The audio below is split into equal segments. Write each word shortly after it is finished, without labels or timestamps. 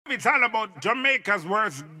It's all about Jamaica's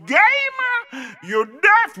worst gamer. You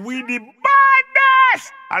deaf, we the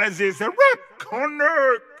baddest. And as they say,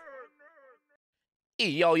 connect.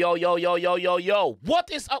 Yo.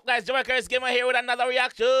 What is up, guys? JAMAICA'S gamer here with another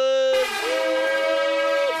reaction.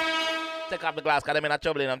 Take off the glass, because I'm in a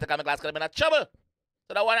trouble. Take off the glass, because I'm in a trouble.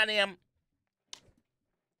 So that one I name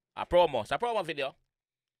a promo. It's a promo video.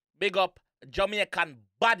 Big up Jamaican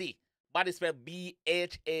Bhadie. Bhadie spelled B-H-A-D-I-E.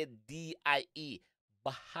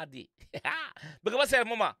 Bhadie. Big up myself,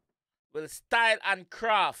 mama. With style and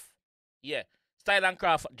craft. Yeah. Style and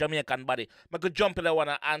craft, Jamaican Bhadie. I could jump in the one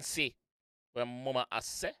and see where mama has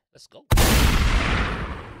said. Let's go.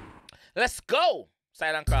 Let's go.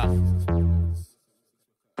 Style and craft.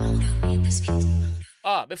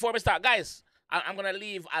 Before we start, guys, I'm going to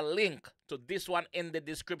leave a link to this one in the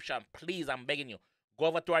description. Please, I'm begging you. Go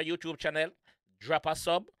over to our YouTube channel, drop a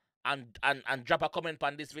sub, and drop a comment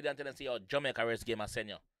on this video until they see your JAMAICA'S gamer send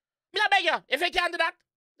you. I beg you, if you can't do that,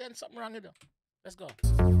 then something wrong with you. Let's go.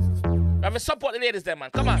 We have to support the ladies there,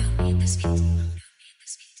 man. Come on.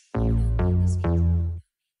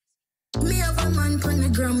 Me have a man pon the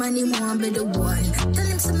ground and him want be the one. Tell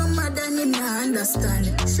him some mother and him not understand.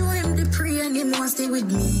 Show him the prayer and him want stay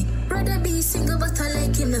with me. Brother be single but I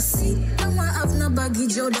like him to see. Don't want have no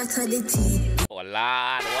baggage out that are the tea. Hold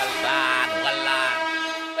on.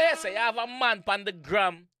 Say you have a man pon the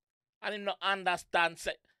gram and him not understand.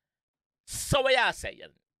 So what you say?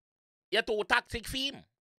 You're too toxic for him.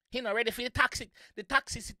 He not ready for the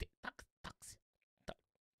toxicity.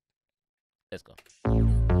 Let's go.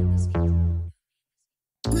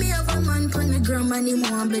 Me have a man pon the ground and him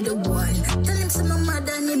want be the one. Tell him some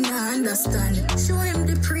mother and him not understand. Show him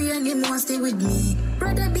the prayer and him want stay with me.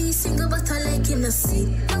 Brother be single but I like him to see.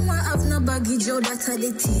 Don't want have no baggage out that are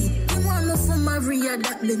the tea. He want me for Maria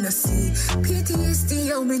that me no see. PTSD,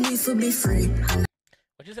 how me need to be free.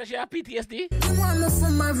 What you say she have PTSD? He want me for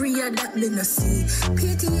Maria that me no see.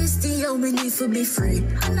 PTSD, how me need to be free.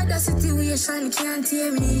 Another situation can't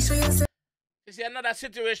tame me. Show yourself. You see, another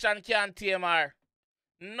situation can't tame her.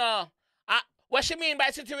 No. What she mean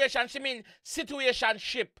by situation? She mean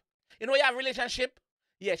situationship. You know you have relationship?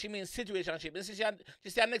 Yeah, she means situationship. She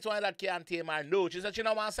said next one that can't tame her. No. She said she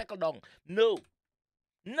don't want to settle down. No.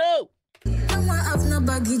 Don't want have no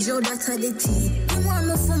baggage out that are the tea. You want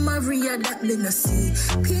me for Maria that me no see.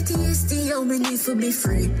 PTSD, how me need to be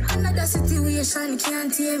free. Another situation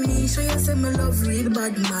can't tame me. Show you say me love real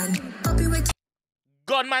bad man. Happy with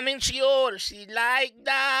Gunman in Sheol, she like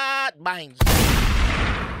that. Binds.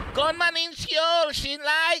 Gunman in Sheol, she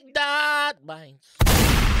like that. Binds.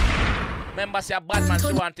 Remember, say a bad man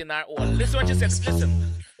she want in her own. Listen what she said.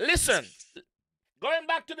 Listen. Going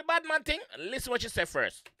back to the bad man thing, listen what she said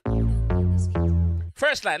first.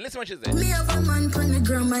 First line, listen what she said. Me have a man pon the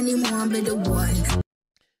gram and him want be the one.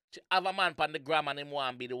 She have a man pon the gram and him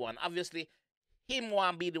want be the one. Obviously, him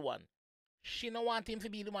want be the one. She no want him to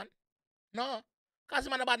be the one. No. Because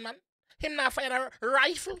him a bad man. Him not fire a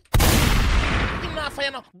rifle. Him not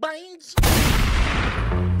fire no binds.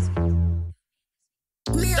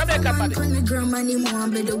 Me have a man pon the gram and him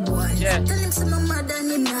want be the one. Yeah. Tell him some mother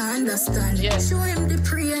and him not understand. Yeah. Show him the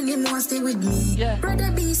prayer and him want stay with me. Yeah. Brother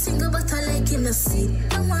be single but I like him to see.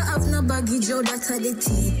 Don't want have no baggage out that are the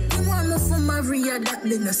tea. He want me for Maria that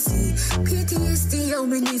me no see. PTSD, how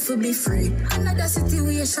me need to be free. Another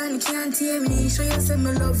situation can't tame me. Show you say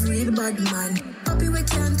me love real bad man. Happy we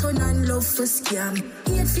can't turn and love for scam.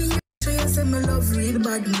 Hate for you. Show you say me love real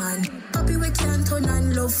bad man. Happy we can't turn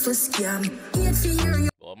and love for scam. Hate for you.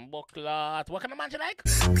 Bucklat. What kind of man you like?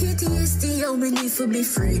 PTSD, how me need to be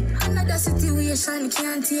free. Another situation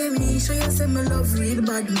can't tame me. Show you say me love real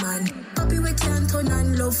bad man. Happy we can't turn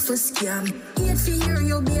and love for scam. Hate for hear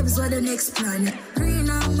your babes what the next plan. Green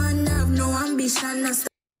arm man have no ambition.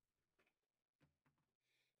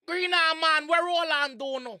 Green arm man, where all on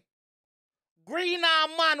do no? Green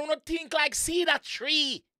arm man, who not think like see that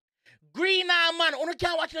tree? Green arm man, who not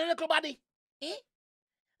can't watch the little body? Eh?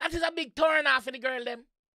 That is a big turn off for the girl them.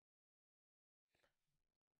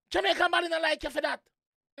 Jamaican Bhadie not like you for that.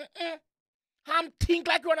 I'm think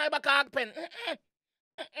like you're on a back pen.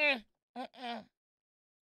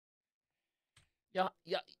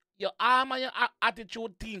 Your arm and your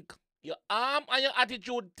attitude think. Your arm and your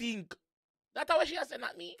attitude think. That's how she has said,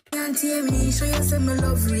 not me. Can't hear me, show you say me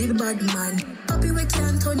love real bad man. Happy we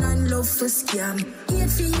can't turn and love for scam. Hate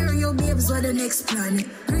for hear your babes what the next plan.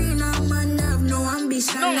 Green arm man have no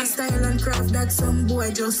ambition. No. Style and craft that some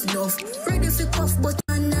boy just love. Ready for cuff but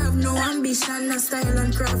man have no ambition. Style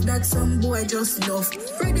and craft that some boy just love.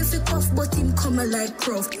 Ready for cuff but him coming like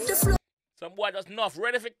Croft. The flow. Some boy just enough.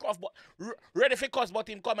 Ready for cuff but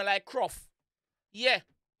him coming like Croft. Yeah.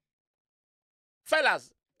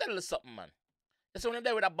 Fellas, tell us something, man. You see when you're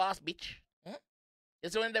there with a boss bitch? You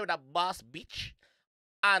see when you're there with a boss bitch?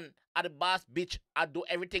 And at the boss bitch, I do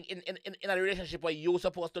everything in a relationship where you're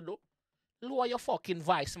supposed to do? Lower your fucking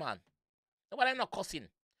voice, man. But I'm not cussing.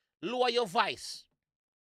 Lower your voice.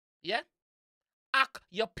 Yeah? Act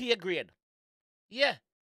your pay grade. Yeah.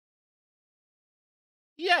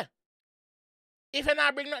 Yeah. If you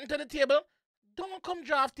not bring nothing to the table, don't come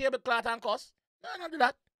draft tablecloth and cuss. No, don't do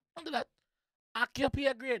that. Don't do that. Act your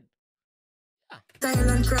pay grade. Style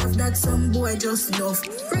and craft that some boy just love.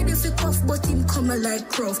 Ready for cuff, but him coming like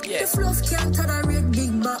Croft. Yeah. The fluff can't tolerate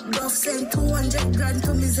big back buff. Send 200 grand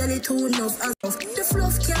to me, zelly too enough as of. The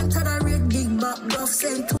fluff can't tolerate big back buff.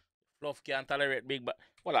 Send Fluff can't tolerate big back.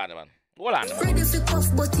 Hold on, man. Hold on, man. ready for cuff,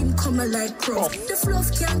 but him coming like Croft. The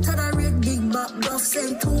fluff can't tolerate big back buff.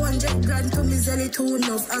 Send 200 grand to me, zelly too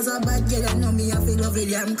enough. As a bad girl, I know me, I feel love with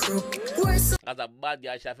damn crook. As a bad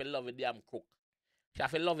girl, she have to love with damn crook. She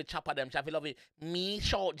have to love it, chopper them. She have to love it, me,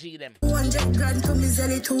 short G them. 200 grand to me,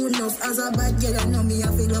 zelly too enough. As a bad girl, I know me, I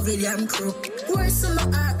feel love with damn crook. Where's some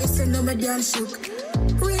art, they say no, me damn shook.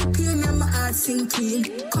 Real pain and my heart sinking.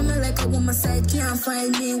 Coming like a woman side, can't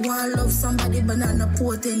find me. Want love somebody, banana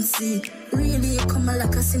potency. Really, coming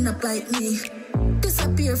like a sinner like me.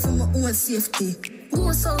 Disappear from my own safety.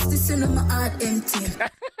 Go south, this in my heart empty.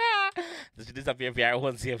 She disappear for your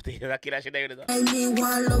own safety. That kid, she never I may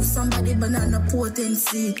want love somebody, banana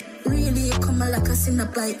potency. Really, coming like a sinner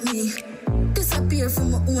like me. Disappear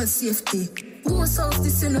from my own safety. Go south,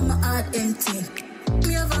 this in my heart empty.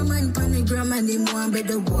 Me have a man panigram and him want be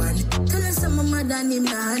the one. Tell him some mother and him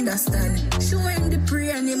not understand. Show him the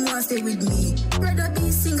prayer and him want stay with me. Rather be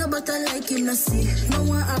single but I like him not see. No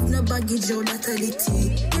one have no baggage out that the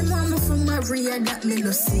tea. Him want me from Maria that me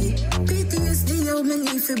no see. PTSD how me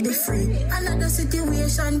need to be free. Another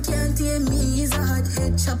situation can't tame me. He's a hot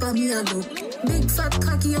head chopper me a look. Big fat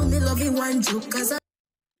cocky on me love it one joke. Cause I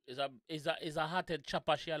is a hot-head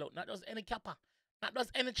chopper she look. Not just any chopper. Not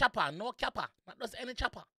just any chopper. No chopper. Not just any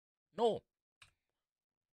chopper. No.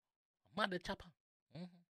 Mother chopper.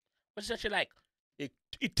 What she like? It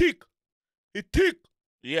tick. It tick.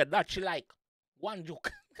 Yeah, that she like. One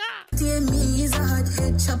joke. tame me is a hot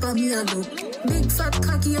head chopper me a look. Big fat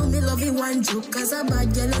cocky on me love it one joke. Cause a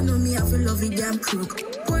bad girl I know me have to love it damn crook.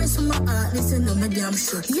 Words from my heart, listen to me damn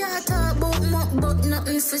shook. Yeah, talk about muck but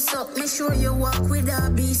nothing for suck. Make sure you walk with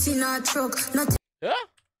a beast in a truck. Not Yeah?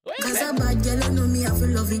 cause a bad girl I know me have to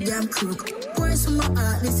love it damn crook. Words from my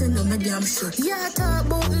heart, listen to me damn shook. Yeah, talk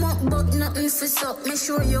about muck but nothing for suck. Make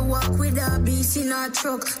sure you walk with a beast in a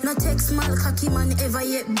truck. Not take small cocky man ever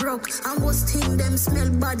yet broke. And most thing them smell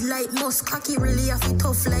bad like musk. Cocky really have it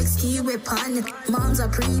tough like ski weapon. Moms are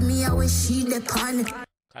pre me, I wish she depend.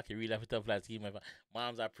 Cocky real have it tough like scheme.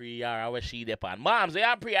 Moms are pre, I wish she depend. Moms, they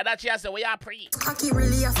are pre. That she has to, we are pre. Cocky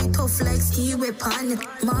really have it tough like ski weapon.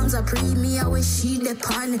 Moms are pre me, I wish she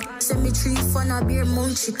depend. Send me 3 fun a beer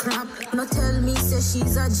munchie crap. No tell me say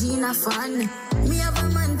she's a Gina fan. Me have a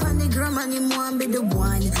man pan the gram and him want be the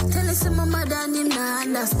one. Tell him some mother and him not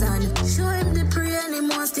understand. Show him the prayer and him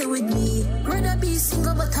want stay with me. Rather be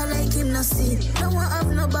single but I like him not see. Don't want have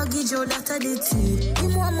no baggage or that I did tea.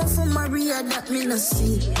 Him want more from Maria that me not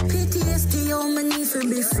see. PTSD how me need to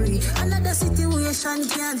be free. Another situation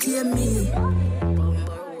can't hear me.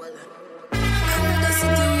 Another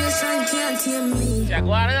situation can't hear me.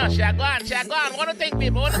 Shagwan. What do you think,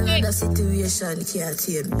 people? What do you think? Another situation can't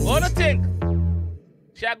hear me. What do you think?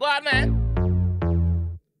 Shagwan, man.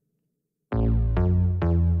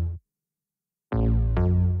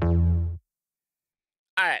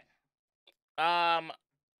 Alright.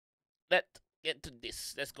 Let's get to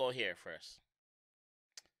this. Let's go here first.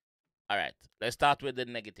 Alright. Let's start with the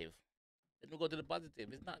negative. Let me go to the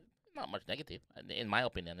positive. It's not much negative. In my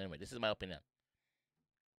opinion, anyway. This is my opinion.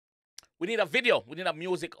 We need a video. We need a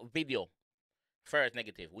music video. First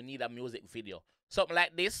negative. We need a music video. Something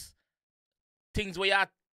like this. Things we are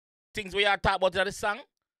talk about in this song.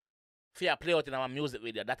 If you play out in our music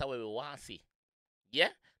video. That's what we want to see. Yeah?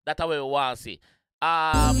 That's what we want to see.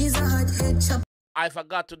 I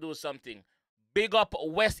forgot to do something. Big up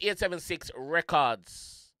West 876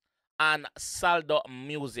 Records and Saldo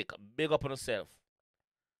Music. Big up on yourself.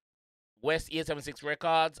 West 876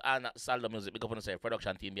 Records and Saldo Music. Big up on yourself.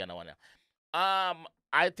 Production team behind one.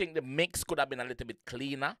 I think the mix could have been a little bit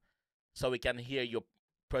cleaner, so we can hear you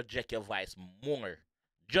project your voice more.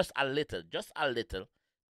 Just a little.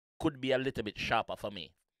 Could be a little bit sharper for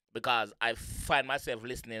me, because I find myself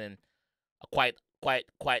listening and quite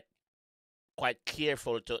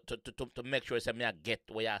careful to make sure I get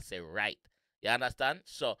what I say right. You understand?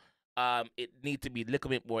 So it needs to be a little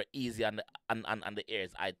bit more easy on the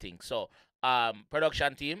ears, I think. So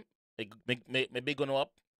production team, me big on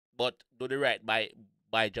up, but do the right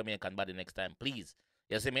by Jamaican Bhadie next time, please.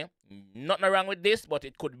 You see me? Nothing wrong with this, but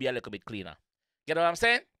it could be a little bit cleaner. Get what I'm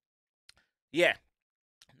saying? Yeah.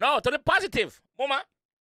 Now to the positive, Mama.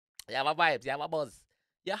 You have a vibe, you have a buzz.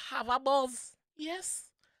 You have a buzz.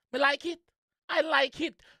 Yes. Me like it. I like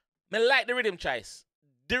it. Me like the rhythm choice.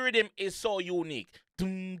 The rhythm is so unique.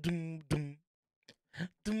 Dum dum dum.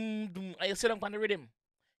 Dum dum. And you sit down on the rhythm.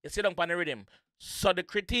 You sit down on the rhythm. So the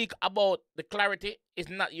critique about the clarity is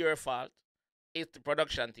not your fault. It's the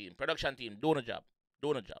production team. Production team, doing a job.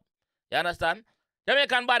 Doing a job. You understand?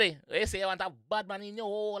 Jamaican Bhadie. They say you want a bad man in your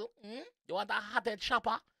hole. You want a hothead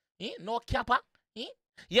chopper. No capper.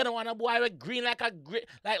 You don't want a boy with green like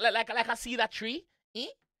a cedar tree. You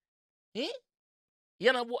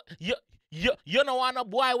know, you don't want a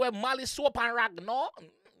boy with Mali soap and rag. No.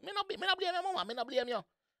 Me not blame you, mama. Me not blame you.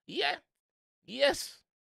 Yeah. Yes.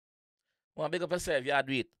 Well, big up yourself. You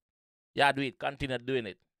do it. You do it. Continue doing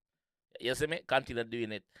it. You see me? Continue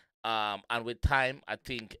doing it. And with time, I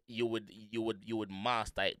think you would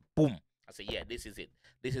master it. Boom. I say, yeah, this is it.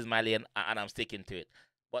 This is my lane, and I'm sticking to it.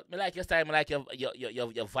 But me like your style, me like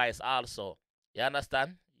your voice also. You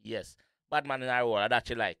understand? Yes. Bad man in our world, that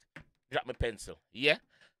you like. Drop me pencil. Yeah?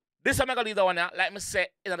 This I'm gonna leave the one now. Like me say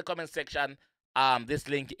in the comment section, this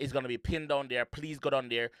link is gonna be pinned down there. Please go down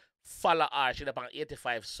there. Follow her. She's up on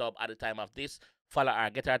 85 sub at the time of this. Follow her.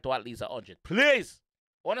 Get her to at least 100. Please.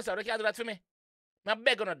 What you can't do that for me? I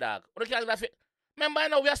beg on a dog. What you can't do that for me? Remember, I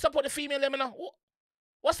know we are support the female them, you know.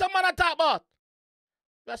 What's the man I talk about?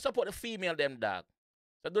 We are support the female them, dog.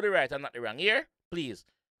 So do the right and not the wrong. Here, please.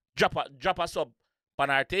 Drop a sub on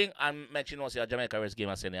our thing and make sure you know see a Jamaica's game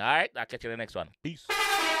and send it. Alright? I'll catch you in the next one. Peace.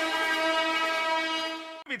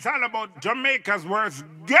 It's all about Jamaica's worst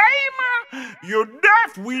game. You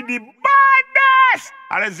deaf with the baddest.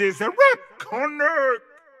 And it's a rock on earth.